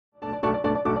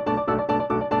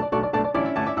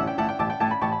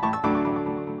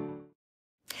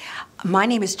My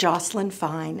name is Jocelyne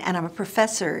Feine, and I'm a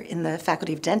professor in the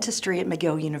Faculty of Dentistry at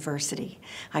McGill University.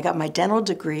 I got my dental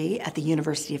degree at the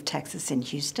University of Texas in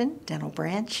Houston, dental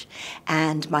branch,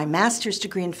 and my master's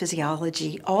degree in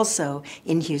physiology also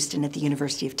in Houston at the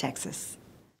University of Texas.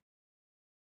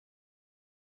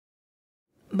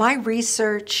 My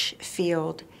research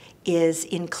field is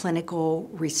in clinical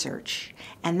research,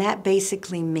 and that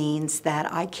basically means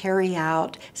that I carry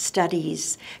out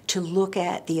studies to look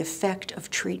at the effect of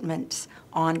treatments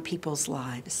on people's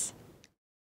lives.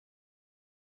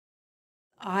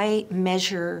 I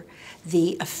measure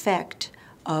the effect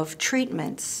of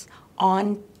treatments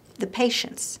on the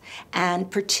patients,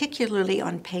 and particularly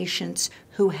on patients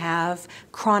who have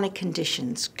chronic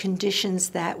conditions, conditions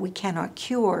that we cannot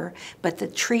cure, but the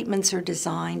treatments are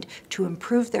designed to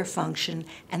improve their function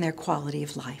and their quality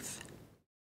of life.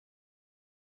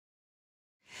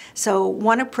 So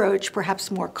one approach,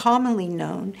 perhaps more commonly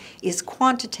known, is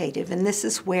quantitative, and this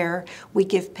is where we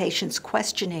give patients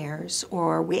questionnaires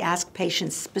or we ask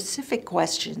patients specific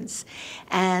questions,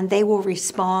 and they will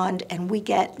respond, and we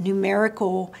get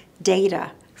numerical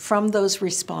data from those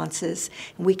responses.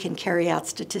 We can carry out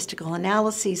statistical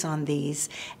analyses on these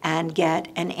and get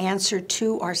an answer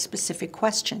to our specific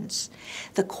questions.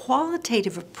 The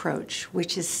qualitative approach,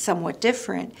 which is somewhat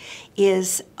different,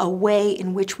 is a way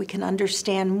in which we can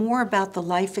understand more about the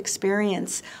life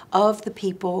experience of the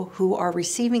people who are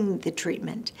receiving the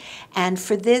treatment. And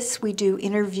for this, we do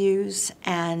interviews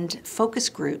and focus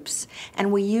groups,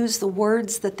 and we use the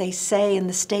words that they say and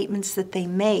the statements that they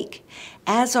make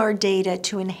as our data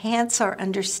to enhance our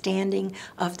understanding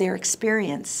of their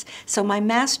experience. So my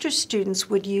master's students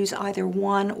would use either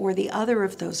one or the other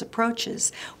of those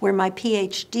approaches, where my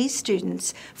PhD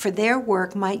students, for their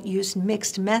work, might use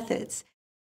mixed methods.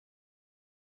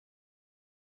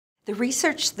 The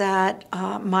research that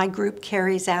my group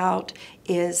carries out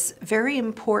is very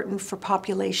important for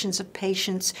populations of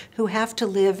patients who have to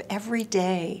live every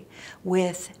day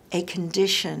with a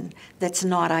condition that's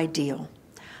not ideal.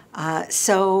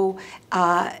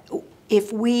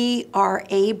 If we are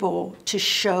able to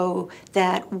show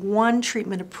that one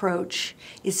treatment approach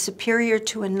is superior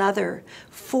to another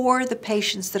for the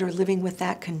patients that are living with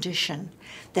that condition,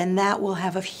 then that will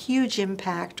have a huge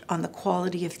impact on the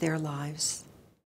quality of their lives.